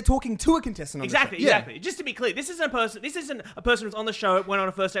they're talking to a contestant on Exactly, the show. Yeah. exactly. Just to be clear, this isn't a person who's on the show, went on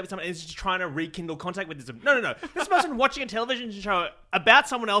a first date with someone, and is just trying to rekindle contact with them. No. This person watching a television show about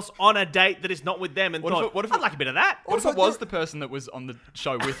someone else on a date that is not with them, and what if I'd it- like a bit of that. What if Also, it was there- the person that was on the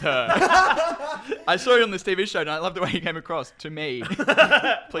show with her? I saw you on this TV show, and I love the way you came across to me.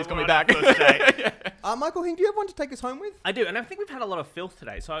 Please call me We're on back. our first date. Michael Hing, do you have one to take us home with? I do, and I think we've had a lot of filth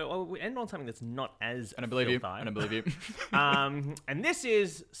today, so we end on something that's not as. And I believe you. filthy. And I believe you. And this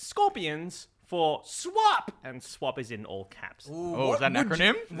is Scorpions for SWAP, and SWAP is in all caps. Oh, is that an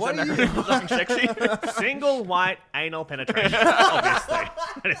acronym? What Is are that you? an acronym? Something sexy? Single white anal penetration, obviously.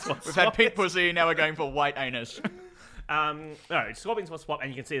 That is what We've had SWAP pink is. pussy, now we're going for white anus. All right, Scorpions for SWAP,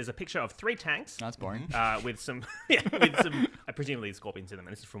 and you can see there's a picture of 3 tanks. That's boring. With some, presumably scorpions in them,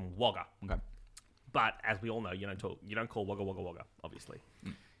 and this is from Wagga. Okay. But as we all know, you don't call Wagga Wagga Wagga, obviously.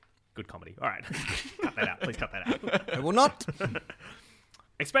 Good comedy. All right, cut that out. Please cut that out. I will not.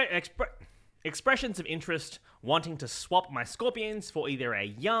 Expressions of interest wanting to swap my scorpions for either a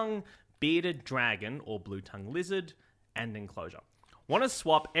young bearded dragon or blue-tongued lizard and enclosure. Want to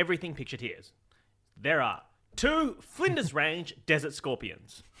swap everything pictured here. There are 2 Flinders Range desert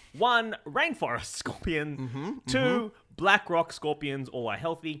scorpions, 1 rainforest scorpion, 2 black rock scorpions, all are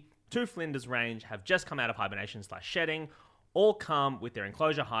healthy, 2 Flinders Range have just come out of hibernation/shedding, all come with their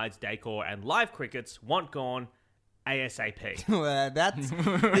enclosure hides, decor, and live crickets, want gone ASAP. Well, that's the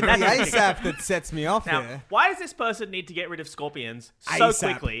ASAP that sets me off Now, there. why does this person need to get rid of scorpions so ASAP.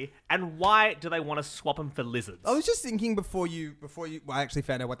 quickly, and why do they want to swap them for lizards? I was just thinking before I actually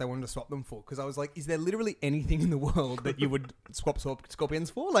found out what they wanted to swap them for, because I was like, is there literally anything in the world that you would swap scorpions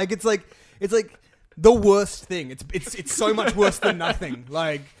for? Like, it's like the worst thing. It's so much worse than nothing.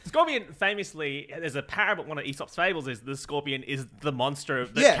 Like, Scorpion, famously, there's a parable, one of Aesop's fables is the scorpion is the monster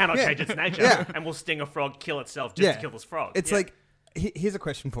that cannot change its nature and will sting a frog, kill itself just to kill this frog. It's like, here's a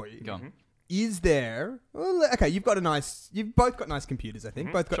question for you. Go on. Is there... Well, okay, you've both got nice computers, I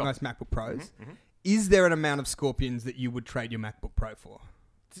think. Both got Sure. nice MacBook Pros. Is there an amount of scorpions that you would trade your MacBook Pro for?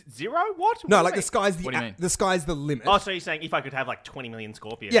 0? What? No, What like do you the mean? sky's What do you mean? the sky's the limit. Oh, so you're saying if I could have like 20 million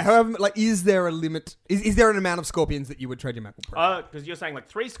scorpions? Yeah, however, like, is there a limit? Is there an amount of scorpions that you would trade your MacBook Pro? Oh, because you're saying like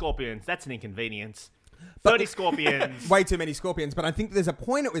 3 scorpions, that's an inconvenience. 30 scorpions. Way too many scorpions, but I think there's a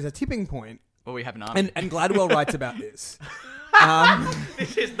point. It was a tipping point, Well, we have an army. and Gladwell writes about this.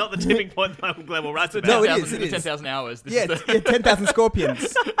 This is not the tipping point that Michael Gladwell writes about. No, it 10,000 is, it the is. 10,000 hours. This Yeah, is the, 10,000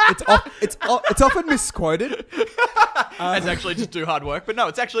 scorpions. It's often misquoted. it's actually just do hard work, but no,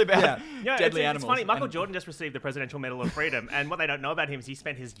 it's actually about Yeah, deadly it's animals. funny. Michael And- Jordan just received the Presidential Medal of Freedom, and what they don't know about him is he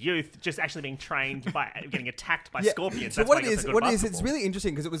spent his youth just actually being trained by getting attacked by scorpions. So That's what why it he got is, so good what at it is, it's basketball. really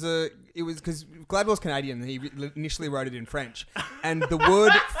interesting because it was because Gladwell's Canadian and he initially wrote it in French, and the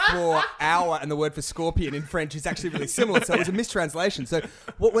word for hour and the word for scorpion in French is actually really similar. So it was a mistranslation. So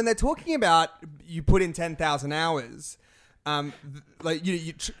when they're talking about you put in 10,000 hours, like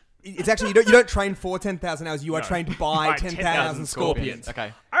it's actually you don't train for 10,000 hours. You are trained by By 10,000 scorpions.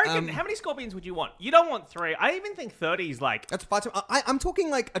 Okay. I reckon, how many scorpions would you want? You don't want 3. I even think 30 is like... That's far too. I'm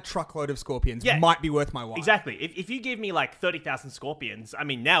talking like a truckload of scorpions. Yeah. Might be worth my while. Exactly. If you give me like 30,000 scorpions, I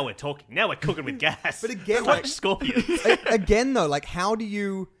mean, now we're talking. Now we're cooking with gas. But again, How much like- scorpions? Again, though, like, how do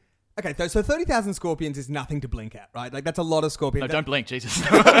you... Okay, so 30,000 scorpions is nothing to blink at, right? Like, that's a lot of scorpions. No, don't blink, Jesus.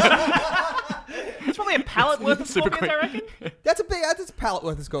 It's probably a pallet worth of Super scorpions, I quick. reckon. That's a pallet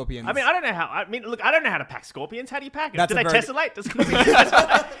worth of scorpions. I mean, I don't know how... I mean, look, I don't know how to pack scorpions. How do you pack it? That's Do a they very- tessellate? Does scorpions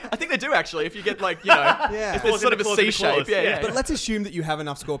I think they do actually. If you get like, Yeah. it's Claws sort in of the a claws in C the shape. claws. Yeah, Yeah. yeah. But let's assume that you have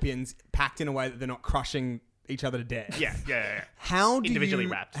enough scorpions packed in a way that they're not crushing each other to death. Yeah. How do Individually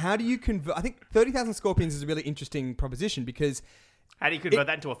you, wrapped. How do you convert... I think 30,000 scorpions is a really interesting proposition because... How do you convert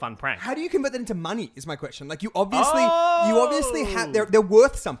that into a fun prank? How do you convert that into money? Is my question. Like you obviously have they're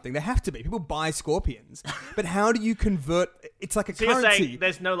worth something. They have to be. People buy scorpions, but how do you convert? It's like a So you're currency. saying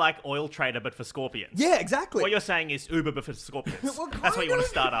there's no like oil trader but for scorpions? Yeah, exactly. What you're saying is Uber but for scorpions. Well, That's what you want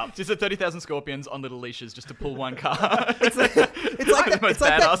to kind start up. Just 30,000 scorpions on little leashes just to pull one car. it's like the most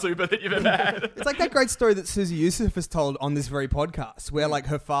that, badass Uber that you've ever had. it's like that great story that Susie Youssef has told on this very podcast, where like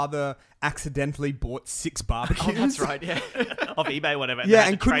her father accidentally bought 6 barbecues. Oh, that's right, yeah. Off eBay, whatever. Yeah, they had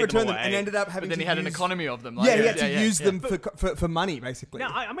and to couldn't trade return them, away. and ended up But having. then to he had an use- economy of them. Like, Yeah, he had to yeah, use yeah. them for money, basically. Now,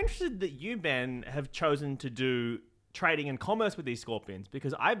 I'm interested that you, Ben, have chosen to do trading and commerce with these scorpions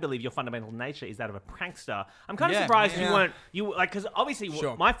because I believe your fundamental nature is that of a prankster. I'm kind of Yeah, surprised yeah. you weren't because obviously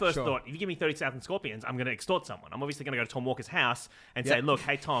Sure, my first sure. thought, if you give me 30,000 scorpions, I'm going to extort someone. I'm obviously going to go to Tom Walker's house and Yep. say, look,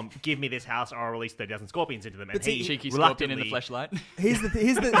 hey Tom, give me this house or I'll release 30,000 scorpions into them. And see, he Cheeky scorpion in the reluctantly- fleshlight. Here's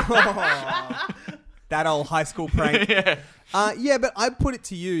the oh, that old high school prank. Yeah, but I put it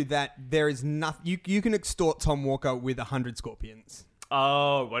to you that there is nothing you can extort Tom Walker with 100 scorpions.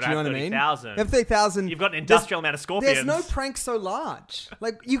 Oh, what Do you know what I mean? 30,000. You have 30,000. You've got an industrial amount of scorpions. There's no prank so large.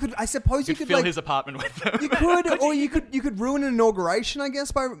 Like you could, I suppose you You could fill like, his apartment with them. you could, or you could ruin an inauguration, I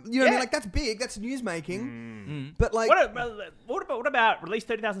guess. By you know what I mean? Yeah. Like that's big. That's news making. Mm. But like, What about release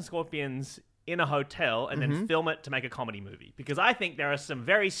 30,000 scorpions in a hotel and then film it to make a comedy movie? Because I think there are some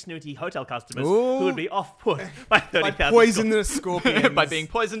very snooty hotel customers Ooh. who would be off-put by 30,000 poisonous scorpions By being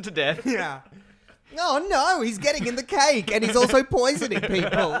poisoned to death. yeah. Oh no, he's getting in the cake, and he's also poisoning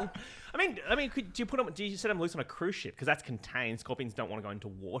people. I mean, do you set them loose on a cruise ship? Because that's contained. Scorpions don't want to go into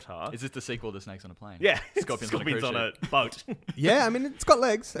water. Is this the sequel to Snakes on a Plane? Yeah, Scorpions on a cruise on ship. a boat. Yeah, I mean it's got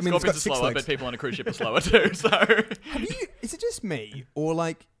legs. I mean Scorpions are it's got 6 slower, legs. but people on a cruise ship are slower too. So Have you? Is it just me, or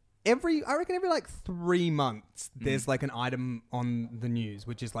like I reckon every like 3 months there's like an item on the news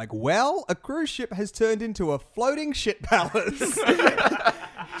which is like, well, a cruise ship has turned into a floating shit palace.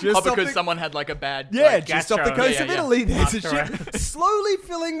 Just oh, off because the- someone had like a bad Yeah, like, just off the gastro- coast yeah, of yeah, yeah. Italy, there's a After ship slowly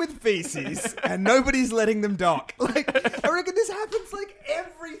filling with feces, and nobody's letting them dock. Like, I reckon this happens like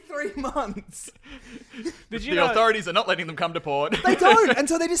every 3 months. Did you The know? authorities are not letting them come to port. They don't, and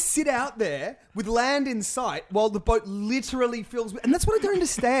so they just sit out there with land in sight while the boat literally fills. And that's what I don't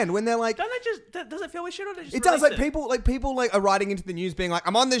understand when they're like. Don't they just? Does it feel we should or they just? It does. release People are writing into the news being like,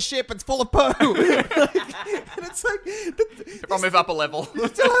 "I'm on this ship. It's full of poo." And it's like From with upper level. you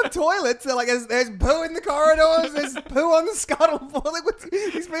still have toilets. They're like, there's poo in the corridors. There's poo on the scuttleboard. Like,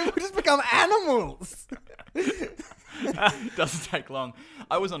 these people just become animals. Doesn't take long.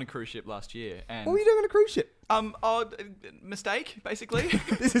 I was on a cruise ship last year, and What were you doing on a cruise ship? mistake basically.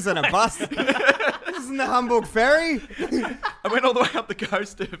 This isn't a bus. This isn't the Hamburg ferry. I went all the way up the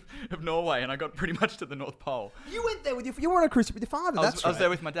coast of Norway, and I got pretty much to the North Pole. You went there with you were on a cruise ship with your father. I That's was there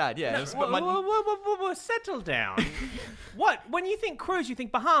right. with my dad. Yeah, it was, but Whoa, settle down. What? When you think cruise, you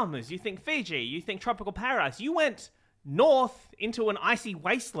think Bahamas, you think Fiji, you think tropical paradise. You went north into an icy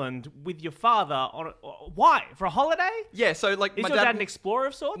wasteland with your father on why? For a holiday? yeah. So like Is my your dad an explorer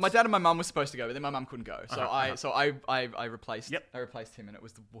of sorts? My dad and my mum were supposed to go, but then my mum couldn't go. So I replaced. Yep. I replaced him, and it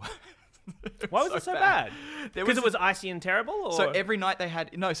was the worst. Why was it so bad? There Because it was icy and terrible? Or? So every night they had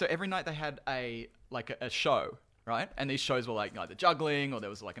a show, right? And these shows were like either juggling, or there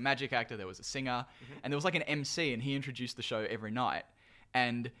was like a magic actor, there was a singer, and there was like an MC, and he introduced the show every night.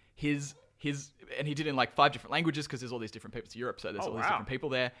 And he did it in like 5 different languages because there's all these different people to Europe, so there's all these different people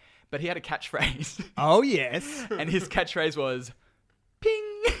there. But he had a catchphrase, Oh yes. and his catchphrase was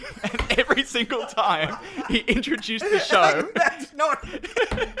 "ping," and every single time he introduced the show. That's not.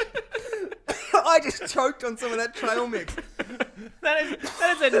 I just choked on some of that trail mix. That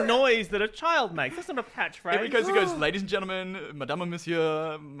is a noise that a child makes. That's not a catchphrase. He goes, "Ladies and gentlemen, Madame and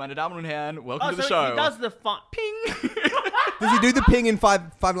Monsieur, meine Damen und Herren, welcome to the so show." he does the ping. Does he do the ping in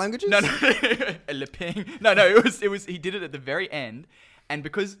five languages? No, le ping. No. It was. He did it at the very end, and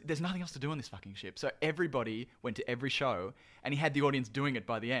because there's nothing else to do on this fucking ship, so everybody went to every show, and he had the audience doing it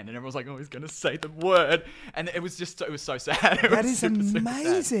by the end, and everyone was like, "Oh, he's gonna say the word," and it was so sad. That is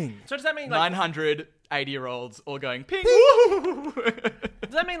amazing. So does that mean like 980-year-olds all going ping.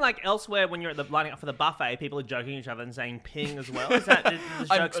 does that mean like elsewhere when you're lining up for the buffet, people are joking each other and saying ping as well? Is that does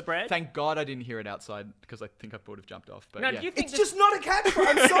the joke spread? Thank God I didn't hear it outside because I think I would have jumped off. But Now, yeah. do you think It's just not a catchphrase.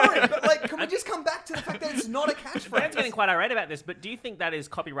 I'm sorry, but like, can we just come back to the fact that it's not a Ben's catchphrase? getting quite irate about this, but do you think that is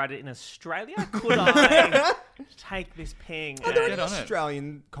copyrighted in Australia? Could I take this ping? Are there Get any on it.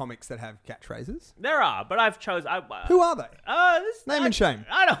 Australian comics that have catchphrases? There are, but I've chosen. Who are they? Name and shame.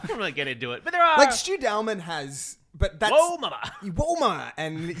 I don't want to get into it, but there are. Like Stu Dowman has, but that's Whoa, mama. Walmart,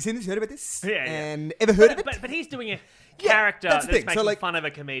 and you've seen this, heard about this? Yeah. And ever heard of it? But he's doing a character that's that's, the thing. So, making like, fun of a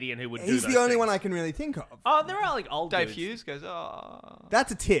comedian who would do He's those the only things. one I can really think of. Oh, there are like old Dave dudes. Hughes goes, "Oh."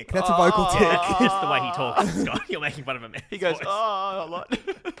 That's a tick. That's a vocal tick. It's the way he talks, Scott. You're making fun of him. He goes, "Oh," a lot.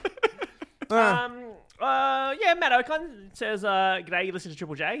 Yeah, Matt Ocon says, "G'day, you listen to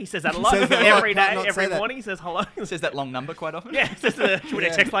Triple J." He says that a lot says that a lot. every Can't day, not every say that. morning. He says hello. Says that long number quite often. Yeah, he says the Triple J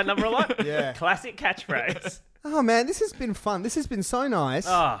Yeah. text line number a lot. Yeah. Classic catchphrase. Oh man, this has been fun. This has been so nice.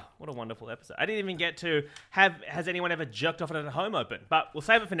 Ah, what a wonderful episode. I didn't even get to has anyone ever jerked off at a home open? But we'll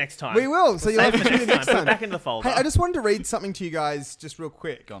save it for next time. We will. So you'll Save have it to for do it next next time. Put time. it back in the folder. Hey, I just wanted to read something to you guys just real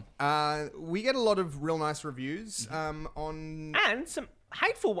quick. Go on. We get a lot of real nice reviews on. And some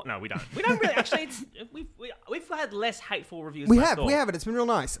hateful. No, we don't. We don't really. Actually, we've had less hateful reviews. We than I have, thought. it. It's been real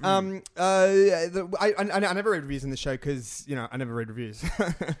nice. I never read reviews in the show because I never read reviews.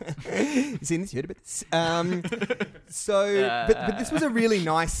 You seen this? You heard about this? But this was a really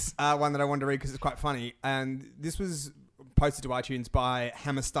nice one that I wanted to read because it's quite funny. And this was posted to iTunes by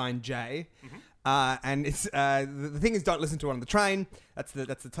Hammerstein J. And it's the thing is, don't listen to it on the train. That's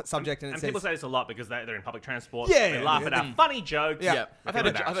the subject, and it And says people say this a lot because they're in public transport. Yeah, they yeah, laugh yeah. at our funny jokes. Yeah. Yeah, I've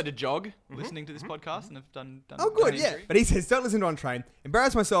Feel had a jog listening to this podcast, and I've done. Oh, good, done yeah. injury. But he says, don't listen to it on train.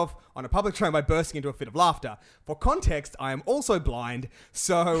 Embarrass myself on a public train by bursting into a fit of laughter. For context, I am also blind.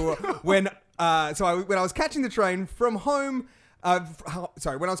 So when I was catching the train from home, when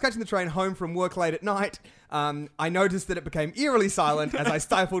I was catching the train home from work late at night, I noticed that it became eerily silent as I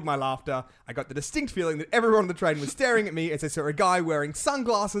stifled my laughter. I got the distinct feeling that everyone on the train was staring at me as I saw a guy wearing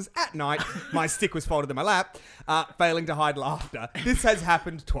sunglasses at night. My stick was folded in my lap, failing to hide laughter. This has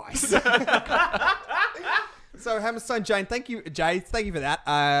happened twice. So Hammerstein Jane, thank you for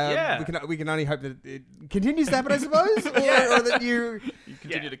that. We can only hope that it continues to happen, I suppose, or that you. You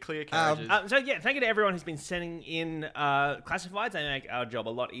continue to clear carriages. Thank you to everyone who's been sending in classifieds. They make our job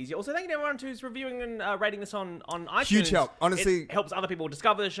a lot easier. Also, thank you to everyone who's reviewing and rating this on iTunes. Huge help, honestly. It helps other people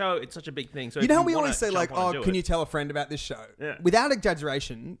discover the show. It's such a big thing. So You if know how we wanna always say, jump like, on and oh, do can it- you tell a friend about this show? Yeah. Without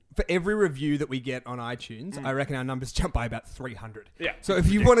exaggeration, for every review that we get on iTunes, I reckon our numbers jump by about 300. Yeah. So if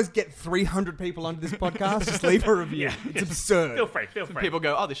you want to get 300 people onto this podcast, just leave a review. Yeah. It's absurd. Feel free. People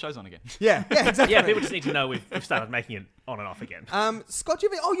go, oh, this show's on again. Yeah, exactly. Yeah, people just need to know we've started making it on and off again. Scott,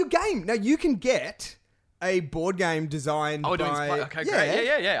 your game. Now you can get a board game designed Oh, we're doing by... this okay, great.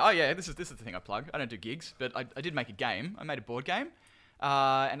 Yeah. Oh, yeah. This is the thing I plug. I don't do gigs, but I did make a game. I made a board game,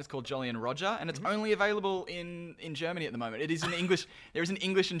 and it's called Jolly and Roger, and it's only available in Germany at the moment. It is in English. There is an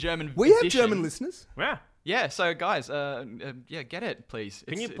English and German. We have edition. German listeners. Yeah. Yeah. So guys, get it, please.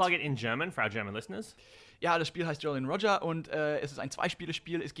 Can you plug it in German for our German listeners? Ja, das Spiel heißt Jolly and Roger und es ist ein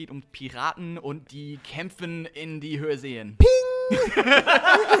Zweispielerspiel. Es geht um Piraten und die kämpfen in die Höhe sehen.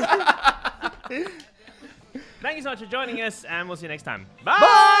 Thank you so much for joining us, and we'll see you next time.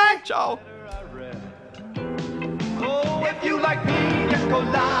 Bye. Ciao. Oh, if you like pina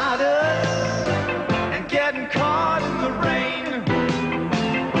coladas and getting caught in the rain,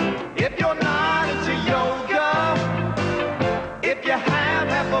 if you're not into yoga, if you have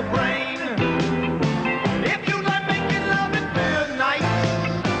half a brain, if you like making love at midnight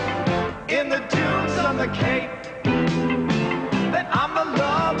in the dunes on the Cape, then I'm the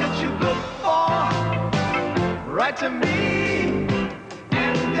love that you look for. Write to me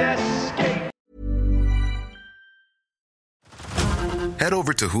and escape. Head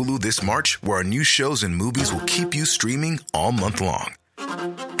over to Hulu this March, where our new shows and movies will keep you streaming all month long.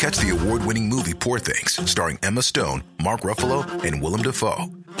 Catch the award-winning movie Poor Things, starring Emma Stone, Mark Ruffalo, and Willem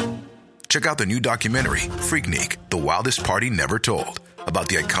Dafoe. Check out the new documentary, Freaknik, The Wildest Party Never Told, about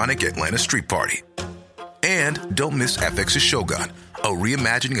the iconic Atlanta Street Party. And don't miss FX's Shogun, a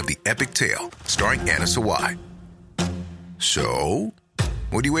reimagining of the epic tale, starring Anna Sawai. So,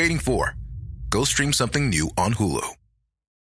 what are you waiting for? Go stream something new on Hulu.